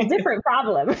a whole different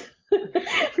problem.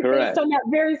 Correct. Based on that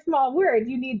very small word,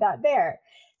 you need that there.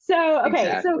 So, okay,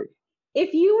 Exactly. so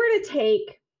if you were to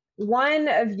take one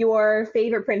of your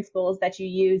favorite principles that you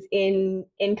use in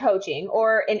coaching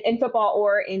or in football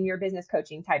or in your business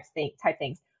coaching type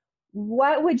things,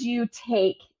 what would you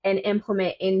take and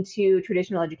implement into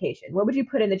traditional education? What would you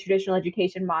put in the traditional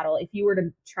education model if you were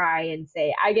to try and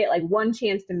say, I get like one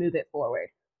chance to move it forward?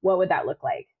 What would that look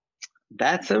like?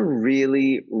 That's a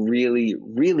really, really,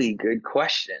 really good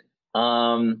question.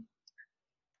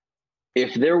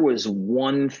 If there was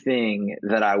one thing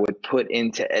that I would put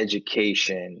into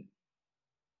education,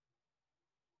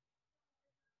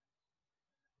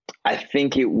 I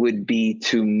think it would be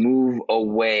to move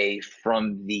away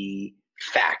from the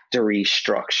factory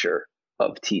structure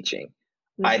of teaching.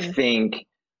 I think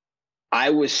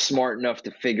I was smart enough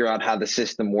to figure out how the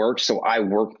system works, so I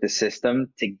worked the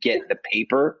system to get the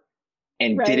paper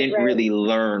and didn't really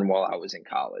learn while I was in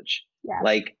college. Yeah.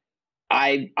 Like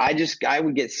I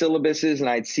would get syllabuses and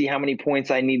I'd see how many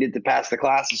points I needed to pass the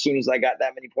class. As soon as I got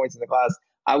that many points in the class,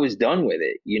 I was done with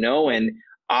it, and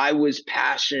I was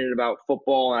passionate about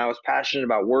football and I was passionate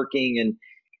about working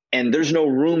and there's no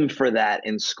room for that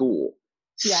in school.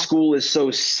 Yeah. School is so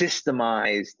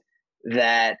systemized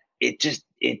that it's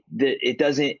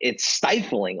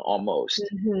stifling almost.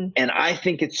 And I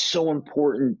think it's so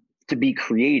important to be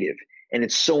creative and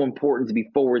it's so important to be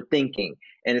forward thinking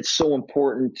and it's so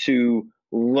important to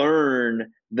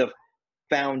learn the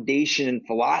foundation and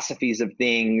philosophies of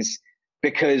things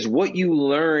because what you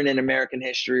learn in American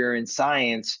history or in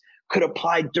science could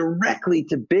apply directly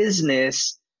to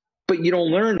business, but you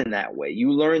don't learn in that way.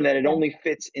 You learn that it only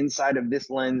fits inside of this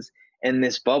lens and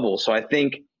this bubble. So I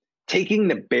think taking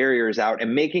the barriers out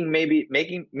and making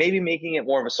it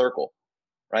more of a circle,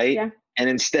 right? Yeah. And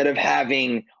instead of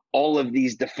having all of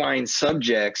these defined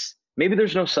subjects, maybe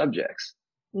there's no subjects.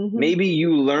 Maybe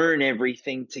you learn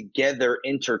everything together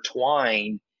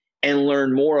intertwined and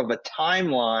learn more of a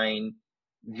timeline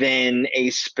than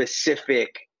a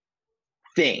specific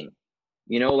thing.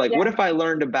 What if I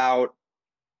learned about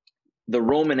the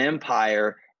Roman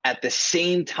Empire at the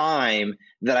same time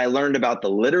that I learned about the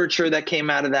literature that came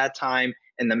out of that time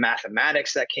and the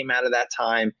mathematics that came out of that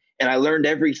time, and I learned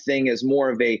everything as more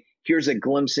of here's a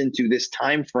glimpse into this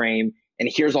time frame, and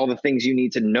here's all the things you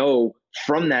need to know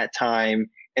from that time,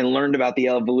 and learned about the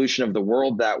evolution of the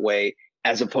world that way,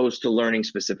 as opposed to learning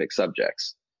specific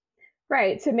subjects.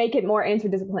 Right, to make it more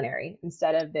interdisciplinary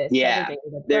instead of this. Yeah,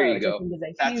 there you go.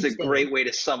 That's a great way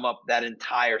to sum up that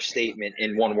entire statement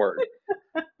in one word.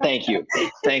 Thank you.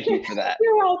 Thank you for that.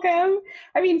 You're welcome.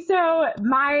 I mean, so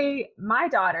my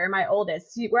daughter, my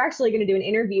oldest, we're actually going to do an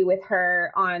interview with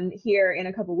her on here in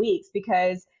a couple weeks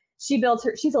because she's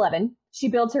 11. She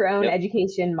built her own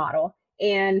education model.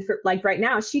 And for like right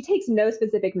now, she takes no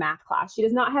specific math class. She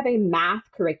does not have a math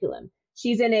curriculum.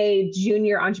 She's in a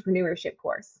junior entrepreneurship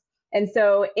course. And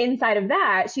so inside of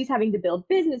that, she's having to build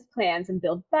business plans and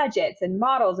build budgets and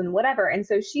models and whatever. And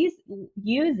so she's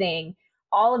using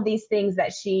all of these things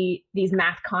these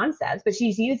math concepts, but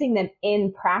she's using them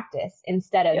in practice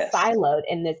instead of siloed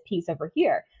in this piece over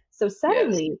here. So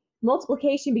suddenly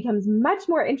multiplication becomes much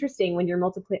more interesting when you're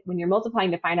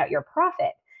multiplying to find out your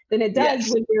profit than it does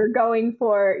when you're going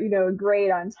for, a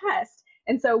grade on test.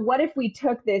 And so what if we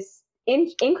took this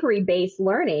inquiry-based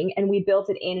learning and we built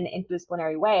it in an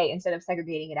interdisciplinary way instead of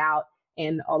segregating it out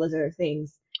and all those other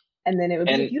things? And then it would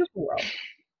be a beautiful world.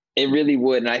 It really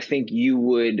would. And I think you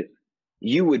would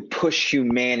you would push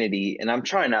humanity, and I'm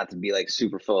trying not to be like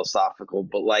super philosophical,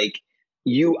 but like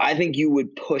I think you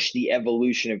would push the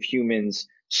evolution of humans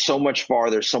so much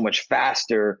farther, so much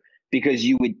faster, because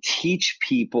you would teach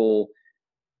people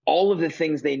all of the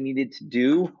things they needed to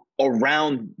do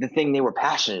around the thing they were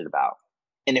passionate about.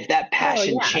 And if that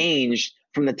passion yeah. changed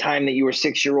from the time that you were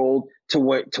 6-year-old to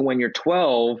when you're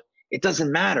 12, it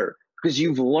doesn't matter, because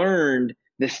you've learned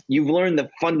the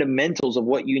fundamentals of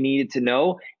what you needed to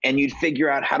know, and you'd figure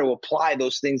out how to apply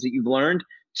those things that you've learned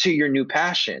to your new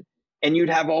passion. And you'd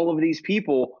have all of these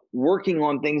people working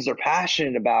on things they're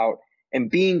passionate about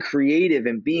and being creative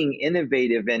and being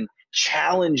innovative and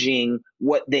challenging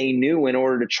what they knew in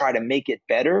order to try to make it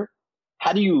better.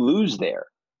 How do you lose there?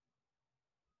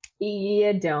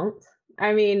 You don't.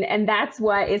 I mean, and that's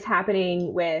what is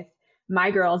happening with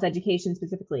my girls' education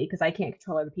specifically, because I can't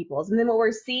control other people's. And then what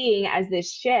we're seeing as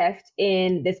this shift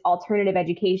in this alternative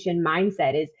education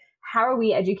mindset is, how are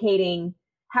we educating?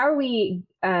 How are we,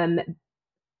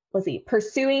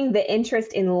 pursuing the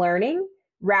interest in learning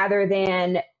rather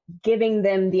than giving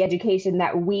them the education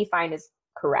that we find is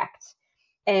correct?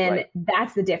 And Right.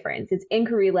 that's the difference. It's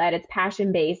inquiry led, it's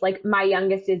passion based. Like my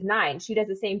youngest is 9. She does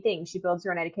the same thing. She builds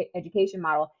her own education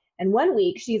model. And one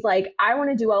week she's like, I want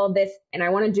to do all of this and I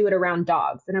want to do it around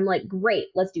dogs. And I'm like, great,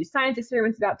 let's do science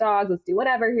experiments about dogs. Let's do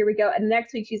whatever. Here we go. And the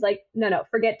next week she's like, no,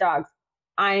 forget dogs.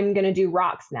 I'm going to do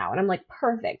rocks now. And I'm like,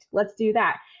 perfect, let's do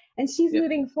that. And she's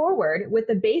moving forward with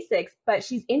the basics, but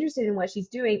she's interested in what she's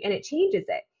doing and it changes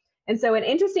it. And so an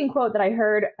interesting quote that I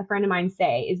heard a friend of mine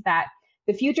say is that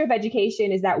the future of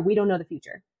education is that we don't know the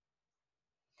future.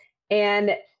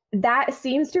 And that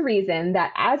seems to reason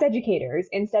that as educators,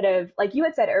 instead of, like you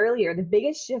had said earlier, the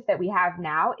biggest shift that we have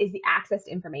now is the access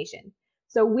to information.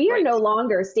 So we are no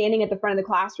longer standing at the front of the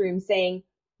classroom saying,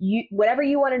 whatever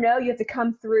you want to know, you have to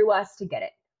come through us to get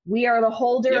it. We are the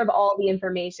holder of all the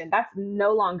information. That's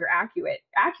no longer accurate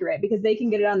because they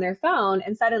can get it on their phone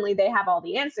and suddenly they have all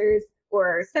the answers,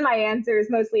 or semi-answers,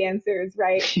 mostly answers,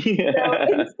 right? Yeah.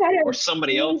 So instead of or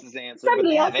somebody else's answer.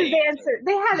 Somebody else's answer.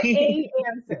 They have a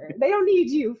answer. They don't need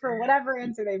you for whatever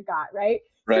answer they've got, right?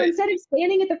 So instead of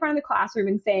standing at the front of the classroom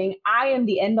and saying, I am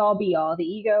the end all be all, the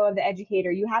ego of the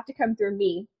educator, you have to come through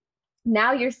me.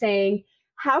 Now you're saying,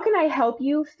 how can I help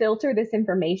you filter this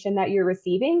information that you're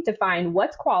receiving to find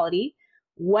what's quality,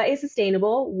 what is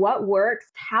sustainable, what works,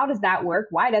 how does that work,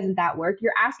 why doesn't that work?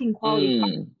 You're asking quality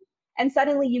questions. And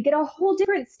suddenly you get a whole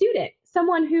different student,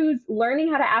 someone who's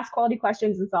learning how to ask quality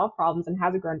questions and solve problems and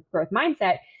has a growth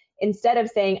mindset, instead of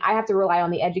saying, I have to rely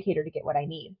on the educator to get what I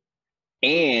need.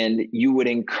 And you would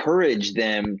encourage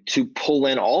them to pull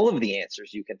in all of the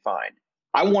answers you can find.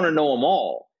 I want to know them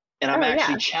all. And I'm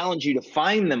actually challenge you to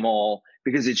find them all,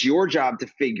 because it's your job to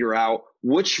figure out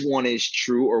which one is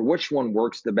true, or which one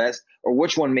works the best, or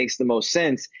which one makes the most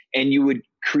sense. And you would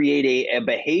create a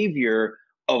behavior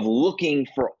of looking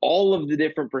for all of the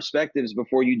different perspectives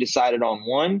before you decided on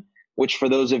one, which, for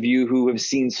those of you who have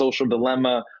seen Social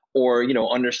Dilemma or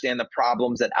understand the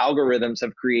problems that algorithms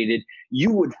have created,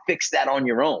 you would fix that on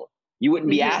your own. You wouldn't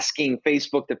be asking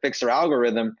Facebook to fix their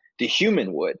algorithm. The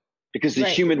human would, because the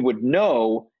human would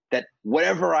know that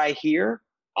whatever I hear,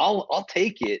 I'll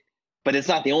take it, but it's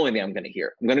not the only thing I'm going to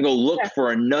hear. I'm going to go look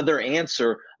for another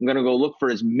answer. I'm going to go look for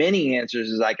as many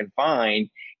answers as I can find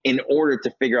in order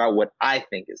to figure out what I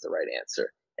think is the right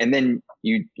answer. And then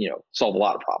you solve a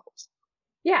lot of problems.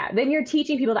 Yeah, then you're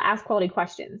teaching people to ask quality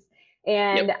questions.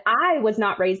 And I was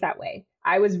not raised that way.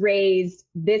 I was raised,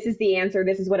 this is the answer,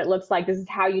 this is what it looks like, this is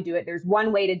how you do it. There's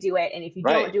one way to do it. And if you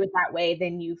don't do it that way,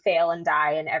 then you fail and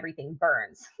die and everything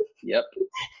burns. Yep.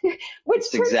 Which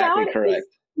That's exactly correct. Is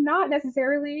not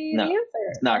necessarily the answer.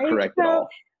 It's not correct at all.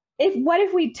 What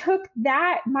if we took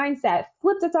that mindset,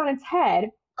 flipped it on its head,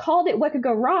 called it What Could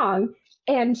Go Wrong,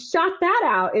 and shot that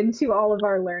out into all of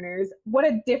our learners? What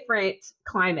a different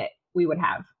climate we would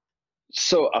have.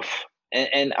 So,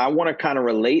 and I want to kind of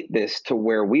relate this to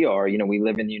where we are. We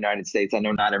live in the United States. I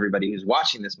know not everybody who's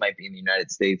watching this might be in the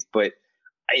United States, but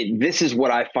this is what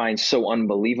I find so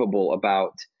unbelievable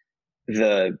about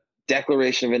the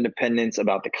Declaration of Independence,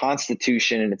 about the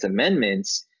Constitution and its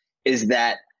amendments, is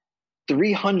that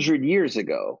 300 years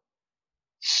ago,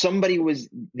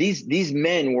 these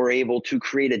men were able to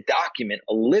create a document,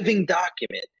 a living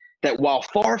document, that, while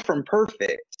far from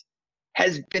perfect,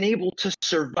 has been able to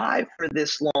survive for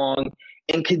this long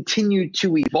and continue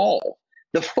to evolve.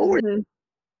 The forward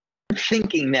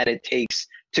thinking that it takes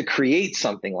to create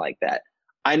something like that,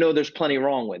 I know there's plenty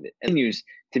wrong with it, and continues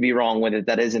to be wrong with it,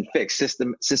 that isn't fixed.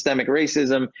 Systemic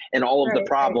racism and all of the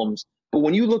problems. But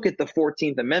when you look at the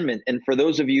 14th Amendment, and for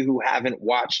those of you who haven't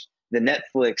watched the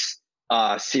Netflix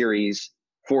series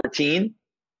 14,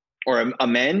 or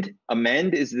amend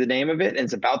is the name of it, and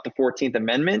it's about the 14th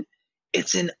Amendment.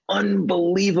 It's an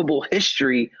unbelievable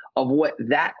history of what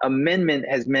that amendment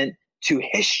has meant to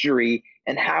history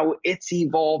and how it's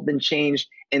evolved and changed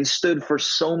and stood for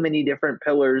so many different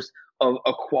pillars of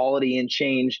equality and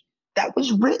change. That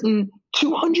was written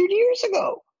 200 years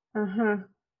ago. Uh-huh.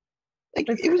 Like,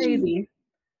 That's it was crazy.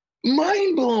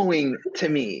 mind-blowing to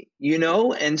me,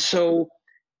 And so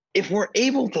if we're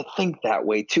able to think that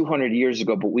way 200 years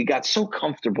ago, but we got so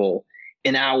comfortable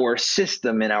in our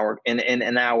system, in our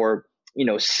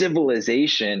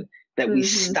civilization, that we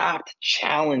Mm-hmm. stopped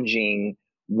challenging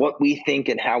what we think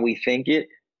and how we think it,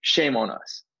 shame on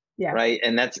us. Yeah. Right.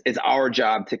 And it's our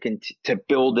job to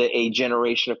build a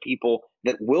generation of people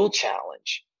that will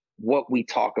challenge what we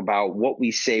talk about, what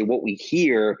we say, what we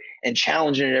hear, and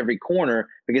challenge it at every corner.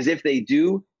 Because if they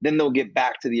do, then they'll get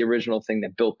back to the original thing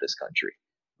that built this country.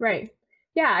 Right.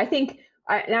 Yeah, I think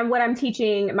and what I'm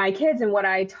teaching my kids and what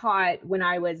I taught when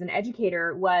I was an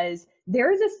educator was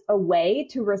there is a way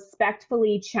to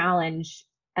respectfully challenge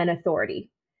an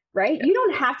authority, right? Yeah. You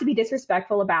don't have to be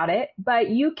disrespectful about it, but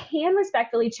you can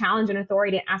respectfully challenge an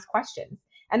authority and ask questions.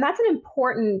 And that's an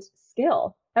important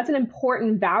skill. That's an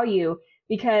important value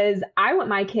because I want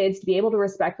my kids to be able to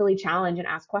respectfully challenge and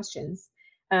ask questions.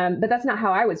 But that's not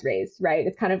how I was raised, right?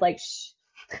 It's kind of like, shh.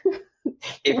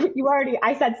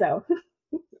 I said so.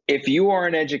 If you are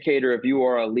an educator, if you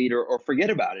are a leader, or forget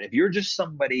about it, if you're just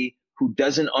somebody who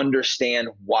doesn't understand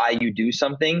why you do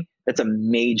something, that's a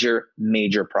major,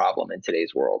 major problem in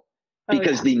today's world.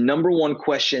 Because the number one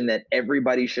question that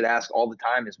everybody should ask all the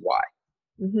time is why?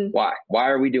 Mm-hmm. Why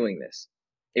are we doing this?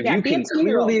 If Yeah, you be a can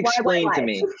 2-year-old. clearly Why? explain to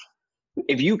me,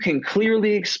 if you can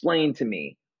clearly explain to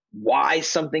me why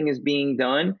something is being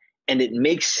done and it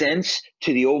makes sense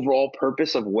to the overall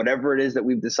purpose of whatever it is that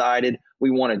we've decided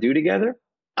we want to do together,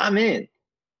 I'm in.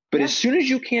 But Yeah. as soon as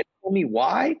you can't tell me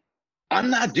why, I'm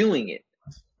not doing it.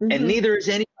 Mm-hmm. And neither is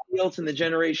anybody else in the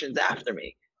generations after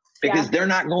me, because Yeah. they're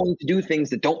not going to do things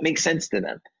that don't make sense to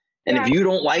them. And Yeah. if you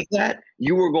don't like that,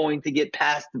 you are going to get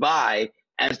passed by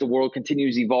as the world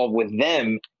continues to evolve with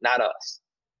them, not us.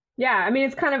 Yeah, I mean,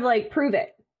 it's kind of like prove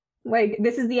it. Like,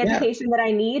 this is the education that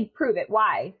I need. Prove it.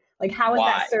 Why? Like, how has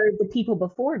Why? that served the people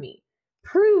before me?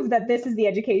 Prove that this is the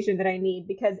education that I need,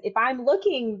 because if I'm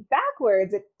looking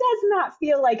backwards, it does not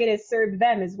feel like it has served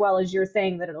them as well as you're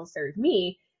saying that it'll serve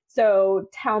me. So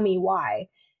tell me why.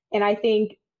 And I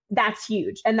think that's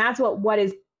huge. And that's what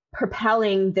is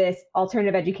propelling this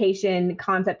alternative education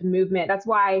concept movement. That's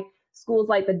why schools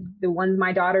like the ones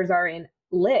my daughters are in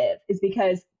live, is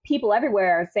because people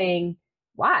everywhere are saying,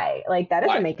 why? Like, that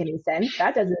doesn't make any sense.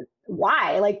 That doesn't,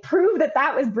 why? Like, prove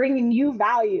that was bringing you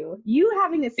value. You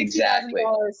having a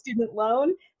 $60,000 student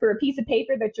loan for a piece of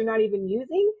paper that you're not even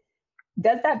using,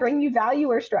 does that bring you value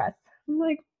or stress? I'm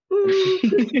like,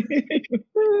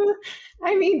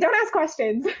 I mean, don't ask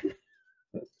questions.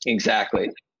 Exactly.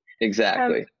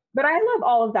 But I love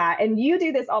all of that. And you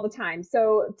do this all the time.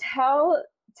 So tell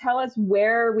us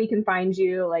where we can find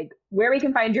you, like where we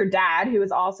can find your dad, who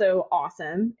is also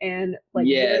awesome. And like,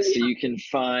 so you can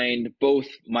find both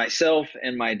myself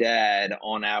and my dad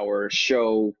on our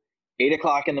show,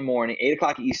 8:00 in the morning,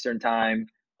 8:00 Eastern time,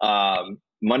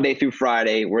 Monday through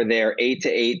Friday. We're there 8 to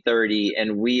 8:30,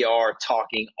 and we are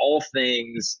talking all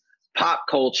things pop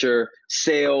culture,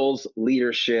 sales,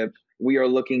 leadership. We are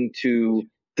looking to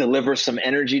deliver some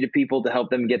energy to people to help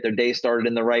them get their day started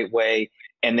in the right way,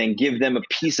 and then give them a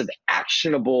piece of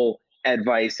actionable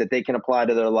advice that they can apply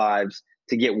to their lives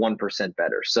to get 1%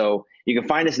 better. So you can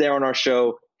find us there on our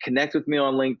show. Connect with me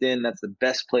on LinkedIn. That's the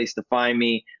best place to find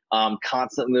me.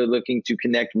 Constantly looking to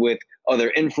connect with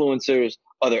other influencers,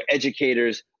 other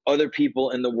educators, other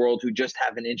people in the world who just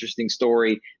have an interesting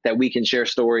story that we can share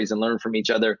stories and learn from each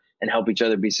other and help each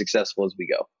other be successful as we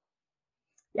go.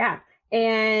 Yeah.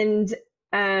 And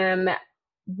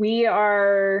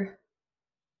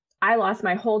I lost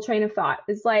my whole train of thought.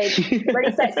 It's like,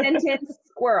 breaks that sentence,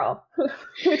 squirrel,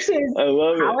 which is I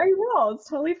love how it. I roll. It's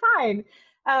totally fine.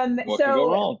 What could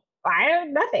go wrong?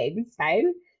 Nothing. It's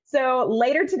fine. So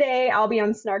later today, I'll be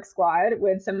on Snark Squad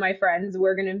with some of my friends.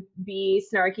 We're going to be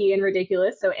snarky and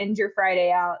ridiculous. So end your Friday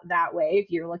out that way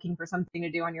if you're looking for something to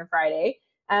do on your Friday.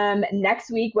 Next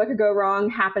week, What Could Go Wrong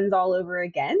happens all over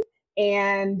again.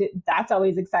 And that's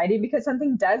always exciting because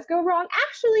something does go wrong.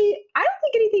 Actually, I don't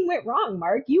think anything went wrong,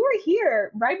 Mark. You were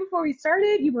here right before we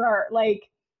started. You were like,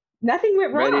 nothing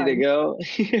went wrong. Ready to go?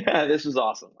 Yeah, this was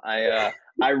awesome. I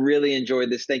really enjoyed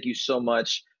this. Thank you so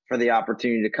much for the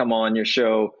opportunity to come on your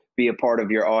show, be a part of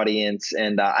your audience.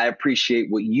 And I appreciate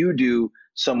what you do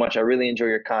so much. I really enjoy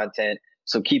your content.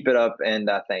 So keep it up, and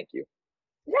thank you.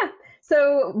 Yeah.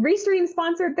 So Restream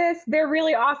sponsored this. They're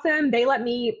really awesome. They let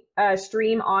me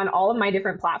stream on all of my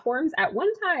different platforms at one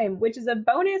time, which is a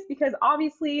bonus because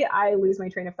obviously I lose my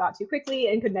train of thought too quickly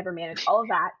and could never manage all of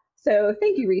that. So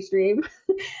thank you, Restream.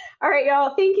 All right,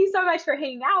 y'all. Thank you so much for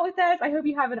hanging out with us. I hope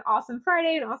you have an awesome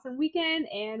Friday, an awesome weekend,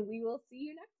 and we will see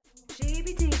you next time. She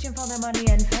be teaching for the money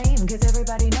and fame, cause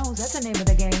everybody knows that's the name of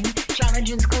the game.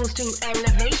 Challenging schools to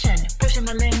elevation, pushing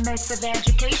the limits of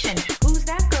education. Who's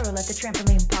that girl at the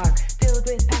trampoline park? Filled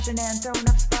with passion and throwing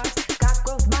up sparks. Got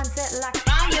growth mindset like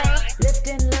fire,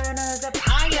 lifting learners up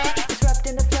higher,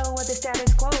 disrupting the flow of the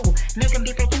status quo, making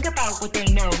people think about what they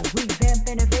know. Revamp,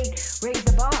 innovate, raise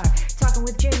the bar. Talking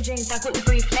with Jim James like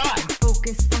gluten-free flawed.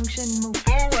 Focus, function, move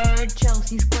forward.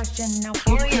 Chelsea's question now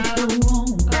for you.